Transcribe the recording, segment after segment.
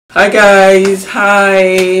Hi guys,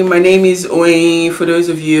 hi, my name is Owen. For those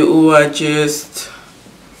of you who are just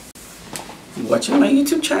watching my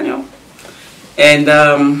YouTube channel, and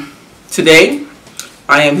today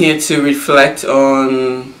I am here to reflect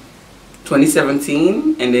on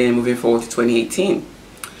 2017 and then moving forward to 2018.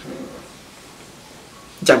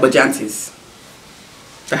 Jagbajantis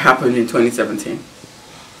that happened in 2017.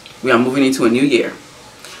 We are moving into a new year,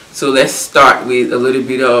 so let's start with a little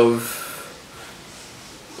bit of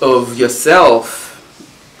yourself,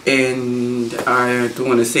 and I don't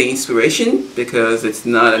want to say inspiration because it's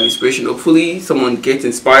not an inspiration. Hopefully someone gets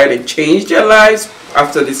inspired and change their lives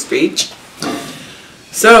after this speech.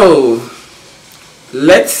 So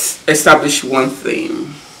let's establish one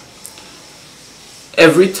thing: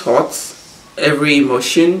 every thought, every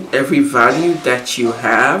emotion, every value that you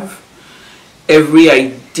have, every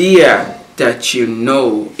idea that you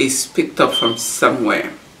know is picked up from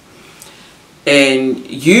somewhere. And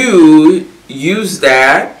you use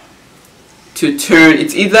that to turn,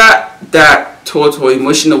 it's either that thought or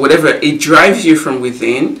emotion or whatever, it drives you from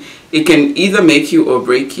within. It can either make you or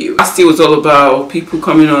break you. Last year was all about people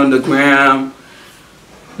coming on the gram,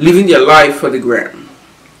 living their life for the gram,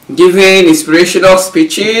 giving inspirational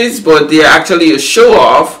speeches, but they're actually a show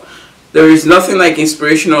off. There is nothing like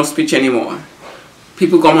inspirational speech anymore.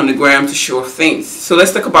 People come on the gram to show off things. So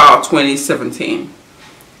let's talk about 2017.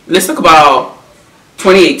 Let's talk about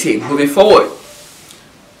 2018, moving forward.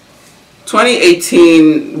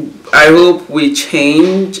 2018, I hope we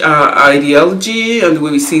change our ideology and the way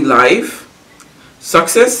we see life.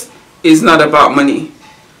 Success is not about money.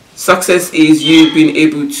 Success is you being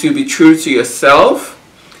able to be true to yourself,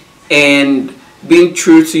 and being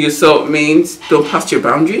true to yourself means don't pass your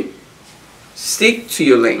boundary. Stick to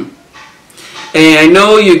your lane. And I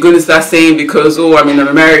know you're going to start saying, because, oh, I'm in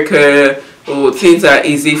America, oh, things are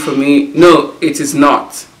easy for me. No, it is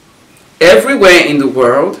not. Everywhere in the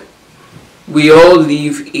world, we all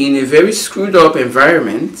live in a very screwed up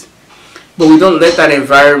environment, but we don't let that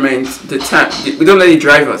environment we don't let it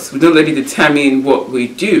drive us. We don't let it determine what we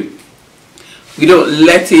do. We don't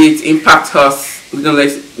let it impact us. We don't let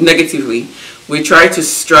it negatively. We try to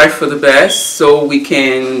strive for the best so we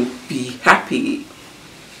can be happy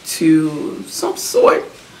to some sort.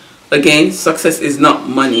 Again, success is not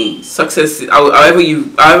money. Success, it's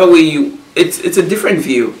a different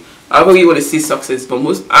view. However you want to see success, but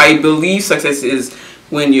I believe success is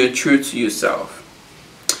when you're true to yourself.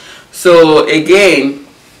 So again,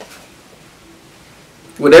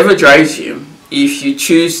 whatever drives you, if you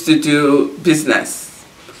choose to do business,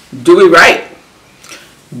 do it right.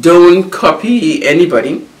 Don't copy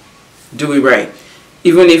anybody. Do it right.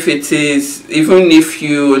 Even if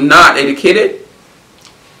you're not educated,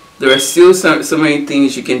 there are still so many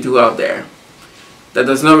things you can do out there that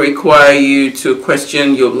does not require you to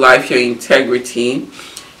question your life, your integrity.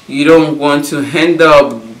 You don't want to end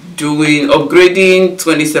up upgrading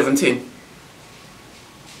 2017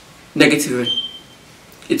 negatively.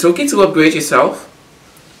 It's okay to upgrade yourself,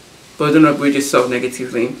 but don't upgrade yourself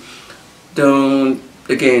negatively. Don't,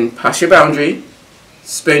 again, pass your boundary,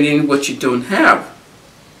 spending what you don't have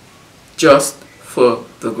just for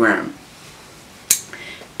the gram.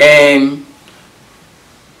 And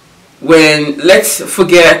let's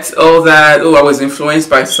forget all that, oh, I was influenced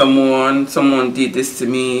by someone did this to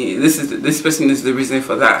me, this person is the reason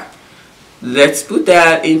for that. Let's put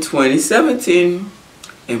that in 2017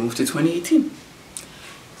 and move to 2018.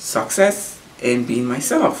 Success and being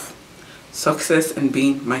myself. Success and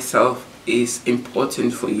being myself is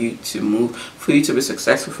important for you to move, for you to be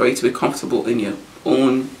successful, for you to be comfortable in your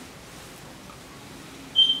own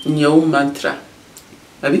mantra.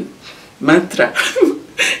 Mantra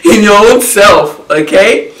in your own self,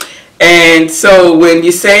 okay? And so when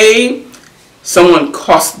you say someone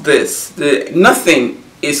caused this, nothing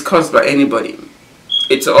is caused by anybody.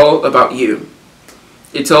 It's all about you.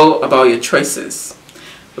 It's all about your choices.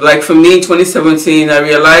 Like for me in 2017, I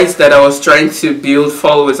realized that I was trying to build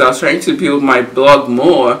followers. I was trying to build my blog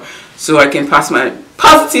more so I can pass my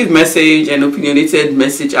positive message and opinionated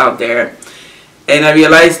message out there. And I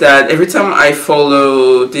realized that every time I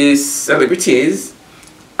follow these celebrities,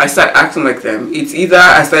 I start acting like them. It's either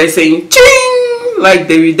I started saying ching like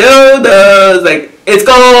Davido does, like it's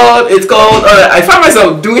gold. I find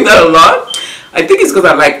myself doing that a lot. I think it's because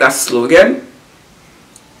I like that slogan.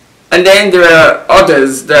 And then there are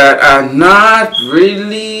others that are not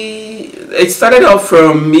really. It started off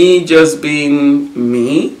from me just being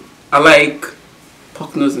me. I like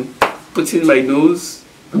poke nosing, putting my nose.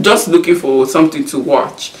 Just looking for something to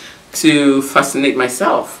watch to fascinate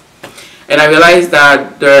myself. And I realized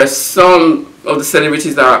that there are some of the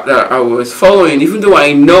celebrities that I was following, even though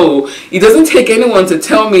I know it doesn't take anyone to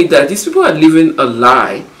tell me that these people are living a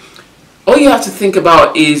lie. All you have to think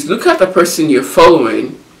about is look at the person you're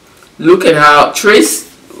following, look at how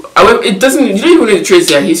it doesn't, you don't even need to trace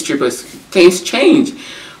their history, but things change.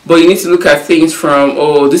 But you need to look at things from,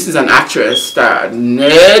 oh, this is an actress that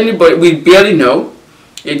we barely know.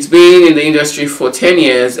 It's been in the industry for 10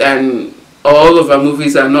 years and all of our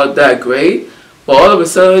movies are not that great. But all of a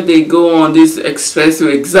sudden they go on these expensive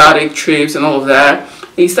exotic trips and all of that.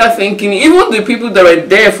 And you start thinking, even the people that were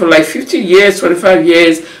there for like 50 years, 25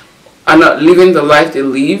 years are not living the life they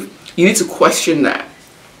live. You need to question that.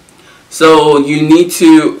 So you need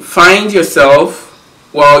to find yourself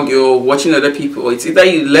while you're watching other people. It's either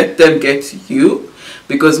you let them get to you,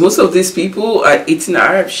 because most of these people are eating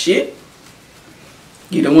Arab shit.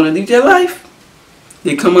 You don't want to live their life.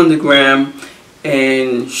 They come on the gram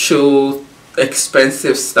and show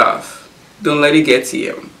expensive stuff. Don't let it get to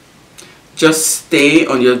you. Just stay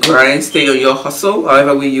on your grind, stay on your hustle,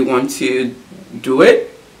 however way you want to do it,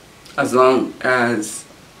 as long as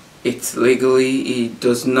it's legally, it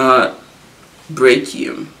does not break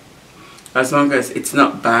you. As long as it's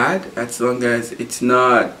not bad, as long as it's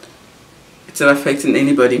not affecting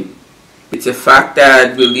anybody. It's a fact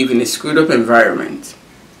that we live in a screwed up environment.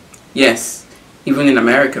 Yes, even in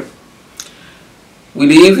America. We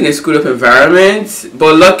live in a screwed up environment,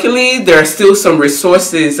 but luckily there are still some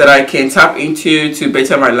resources that I can tap into to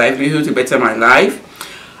better my livelihood, to better my life.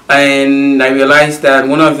 And I realized that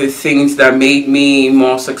one of the things that made me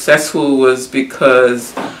more successful was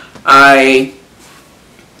because I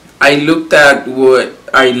looked at what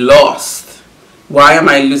I lost. Why am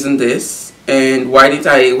I losing this? And why wasn't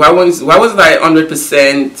I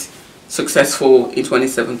 100% successful in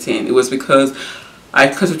 2017? It was because I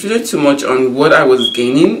concentrated too much on what I was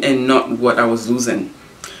gaining and not what I was losing.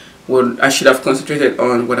 Well, I should have concentrated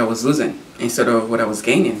on what I was losing instead of what I was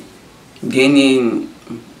gaining. Gaining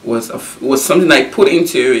was something I put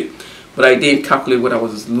into it, but I didn't calculate what I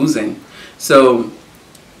was losing. So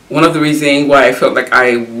one of the reasons why I felt like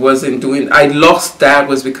I lost that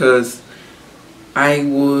was because I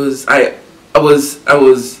was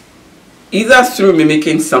either through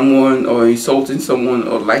mimicking someone or insulting someone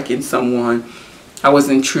or liking someone, I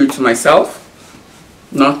wasn't true to myself.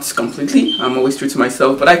 Not completely, I'm always true to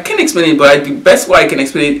myself, but I can explain it. But the best way I can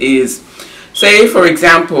explain it is, say for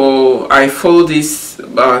example, I follow these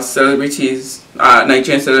celebrities,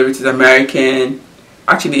 Nigerian celebrities, American,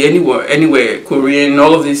 actually anywhere, Korean,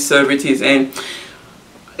 all of these celebrities, and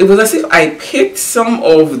it was as if I picked some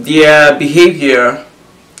of their behavior.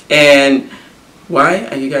 And why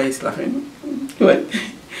are you guys laughing? What?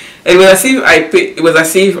 It was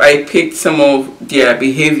as if I picked some of their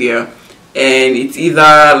behavior, and it's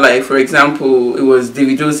either like, for example, it was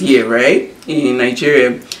Davido's year, right, in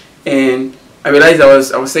Nigeria, and I realized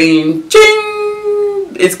I was saying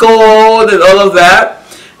ching, it's gold and all of that.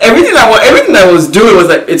 Everything I was doing was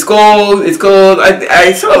like, it's gold, it's gold.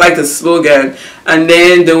 I sort of like the slogan, and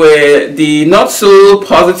then there were the not so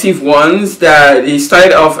positive ones that it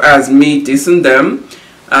started off as me dissing them.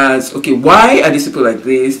 As, okay, why are these people like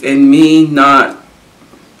this, and me not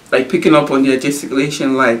like picking up on their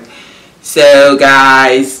gesticulation, like, so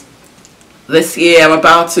guys, this year I'm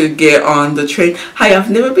about to get on the train. Hi, I've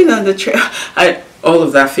never been on the train. All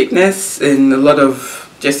of that fakeness and a lot of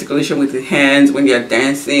gesticulation with the hands when they're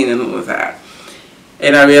dancing and all of that.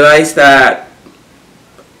 And I realized that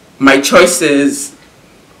my choices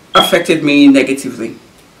affected me negatively,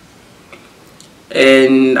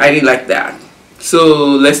 and I didn't like that. So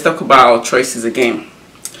let's talk about choices again.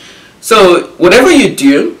 So whatever you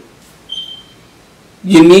do,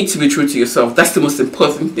 you need to be true to yourself. That's the most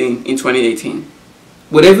important thing in 2018.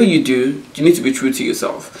 Whatever you do, you need to be true to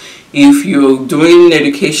yourself. If you're doing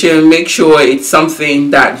education, make sure it's something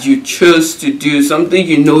that you chose to do, something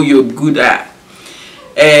you know you're good at.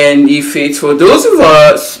 And if it's for those of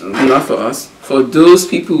us, not for us, for those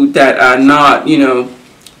people that are not,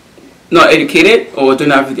 not educated or don't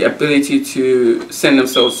have the ability to send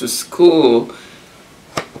themselves to school,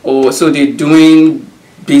 or so they're doing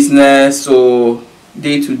business or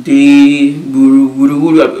day-to-day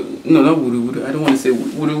no, not wuru. I don't want to say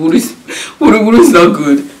wuru is not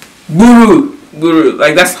good. Buru,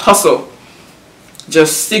 like that's hustle.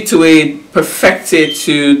 Just stick to it, perfect it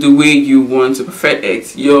to the way you want to perfect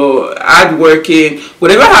it. Your hard working,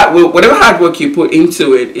 whatever hard work you put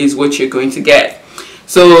into it is what you're going to get.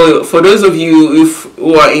 So for those of you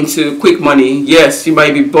who are into quick money, yes, you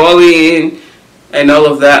might be balling and all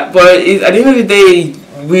of that, but at the end of the day,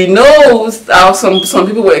 we know how some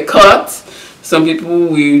people were cut. Some people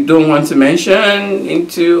we don't want to mention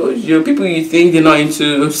into, people you think they're not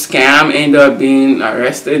into scam end up being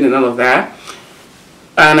arrested and all of that.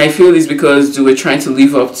 And I feel it's because they were trying to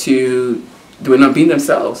live up to, they were not being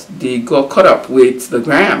themselves. They got caught up with the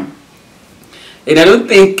gram. And I don't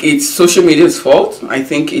think it's social media's fault. I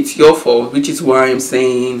think it's your fault, which is why I'm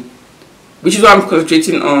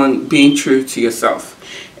concentrating on being true to yourself.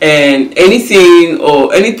 And anything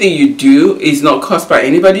you do is not caused by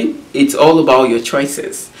anybody. It's all about your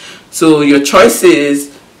choices. So your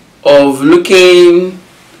choices your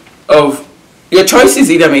choices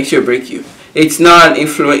either make you or break you. It's not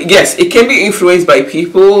influence. Yes, it can be influenced by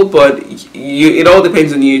people, but it all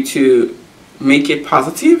depends on you to make it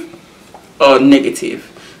positive or negative.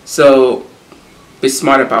 So be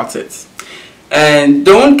smart about it. And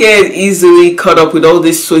don't get easily caught up with all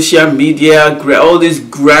this social media, all these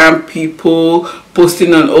gram people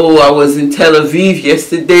posting on, oh, I was in Tel Aviv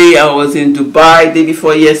yesterday, I was in Dubai day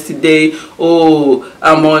before yesterday, oh,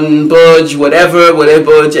 I'm on Budge, whatever,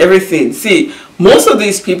 Budge, everything. See, most of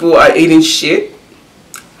these people are eating shit,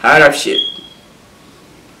 Arab shit,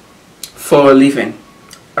 for a living.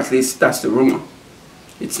 At least that's the rumor.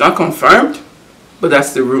 It's not confirmed, but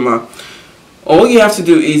that's the rumor. All you have to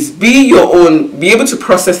do is be able to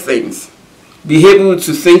process things, be able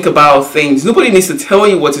to think about things. Nobody needs to tell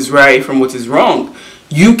you what is right from what is wrong.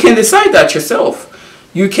 You can decide that yourself.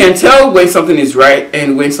 You can tell when something is right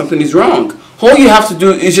and when something is wrong. All you have to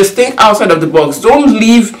do is just think outside of the box. Don't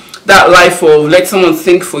live that life of let someone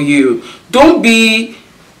think for you. Don't be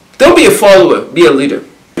a follower, be a leader.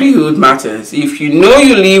 Livelihood matters. If you know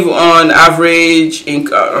you live on average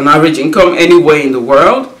income anywhere in the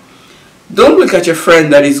world, don't look at your friend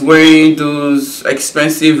that is wearing those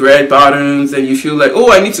expensive red bottoms and you feel like, oh,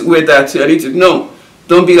 I need to wear that too. No,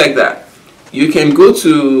 don't be like that. You can go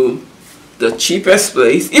to the cheapest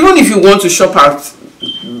place. Even if you want to shop at,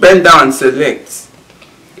 bend down and select.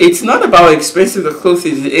 It's not about expensive clothes,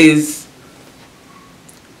 it is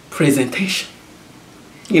presentation.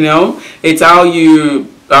 It's how you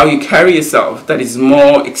carry yourself that is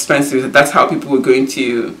more expensive. That's how people are going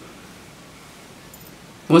to,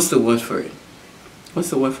 what's the word for it?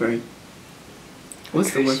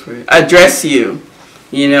 Address you.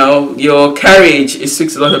 Your carriage, it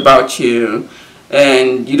speaks a lot about you.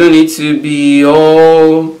 And you don't need to be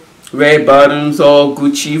all red bottoms, all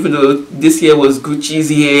Gucci, even though this year was Gucci's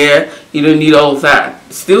year. You don't need all of that.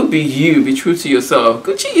 Still be you, be true to yourself.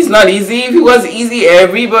 Gucci is not easy. If it was easy,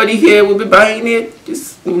 everybody here would be buying it.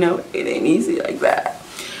 Just, it ain't easy like that.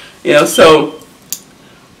 So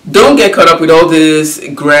don't get caught up with all this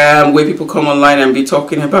gram where people come online and be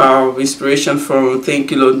talking about inspiration from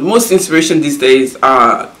most inspiration these days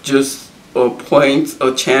are just a point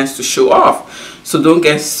or chance to show off. So don't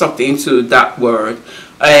get sucked into that word.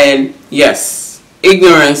 And yes,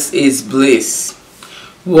 ignorance is bliss.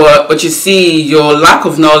 But you see, your lack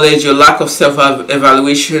of knowledge, your lack of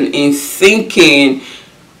self-evaluation in thinking,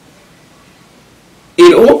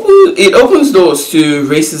 it opens doors to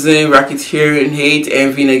racism, racketeering, hate,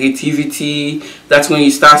 envy, negativity. That's when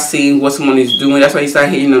you start seeing what someone is doing. That's why you start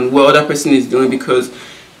hating on what other person is doing, and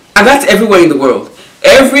that's everywhere in the world.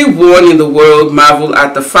 Everyone in the world marvel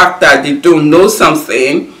at the fact that they don't know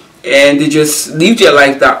something and they just live their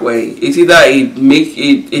life that way. It's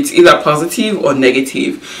either positive or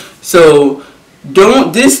negative. So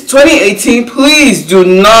this 2018, please do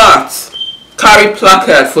not carry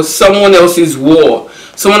placard for someone else's war.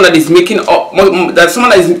 Someone that is someone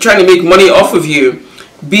that is trying to make money off of you.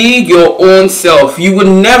 Be your own self. You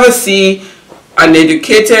will never see an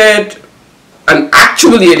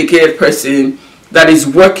actually educated person that is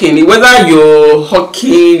working, whether you're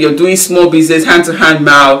hawking, you're doing small business, hand-to-hand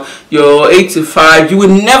mouth, you're 8 to 5, you will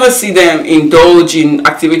never see them indulge in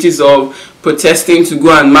activities of protesting to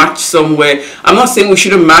go and march somewhere. I'm not saying we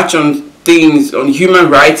shouldn't march on things, on human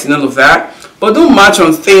rights and all of that, but don't march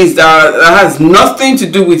on things that has nothing to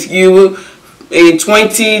do with you in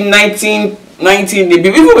 2019,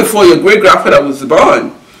 even before your great-grandfather was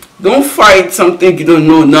born. Don't fight something you don't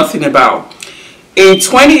know nothing about. In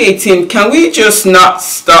 2018, can we just not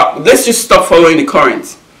stop? Let's just stop following the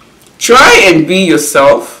current. Try and be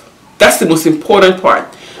yourself. That's the most important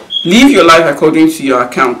part. Live your life according to your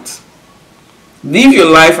account. Live your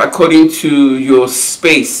life according to your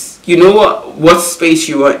space. You know what space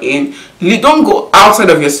you are in. Don't go outside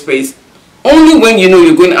of your space. Only when you know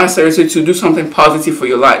you're going outside to do something positive for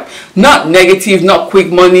your life. Not negative, not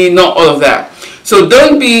quick money, not all of that. So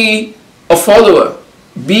don't be a follower.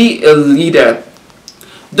 Be a leader.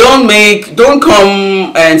 Don't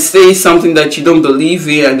come and say something that you don't believe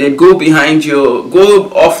in and then go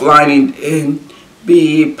offline and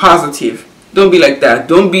be positive. Don't be like that.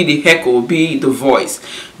 Don't be the echo, be the voice.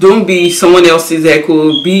 Don't be someone else's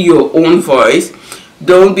echo, be your own voice.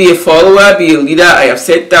 Don't be a follower, be a leader. I have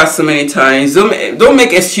said that so many times. Don't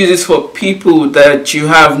make excuses for people that you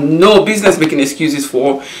have no business making excuses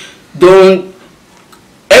for.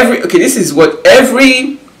 This is what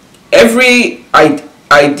every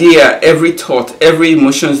idea, every thought, every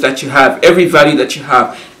emotions that you have, every value that you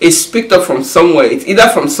have is picked up from somewhere. It's either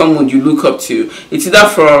from someone you look up to. It's either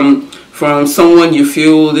from someone you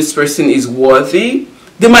feel this person is worthy.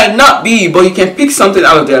 They might not be, but you can pick something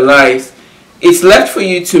out of their lives. It's left for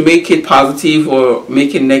you to make it positive or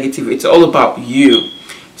make it negative. It's all about you.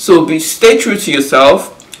 So stay true to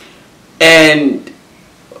yourself, and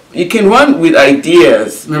you can run with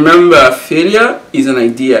ideas. Remember, failure is an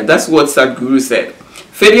idea. That's what Sadhguru said.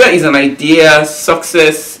 Failure is an idea.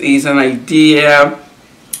 Success is an idea.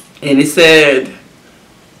 And he said,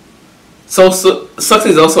 success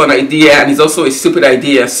is also an idea, and it's also a stupid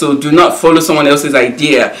idea. So do not follow someone else's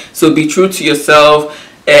idea. So be true to yourself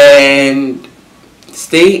and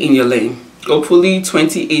stay in your lane. Hopefully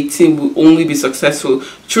 2018 will only be successful.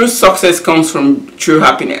 True success comes from true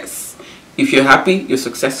happiness. If you're happy, you're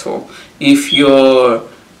successful.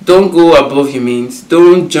 Don't go above your means.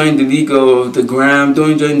 Don't join the league of the gram.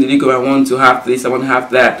 Don't join the league of I want to have this, I want to have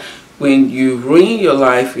that. When you ruin your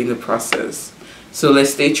life in the process. So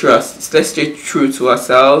let's stay true to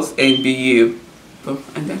ourselves and be you.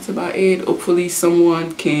 And that's about it. Hopefully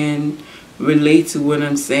someone can relate to what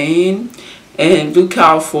I'm saying. And look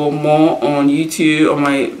out for more on YouTube, on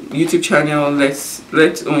my YouTube channel,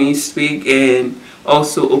 Letoyinspeak, and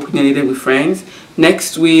also Opinionated with Friends.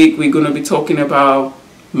 Next week we're going to be talking about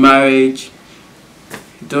marriage.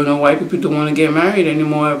 Don't know why people don't want to get married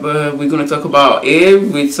anymore, but we're going to talk about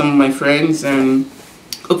it with some of my friends, and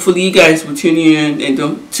hopefully you guys will tune in. And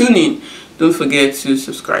don't forget to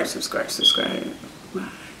subscribe.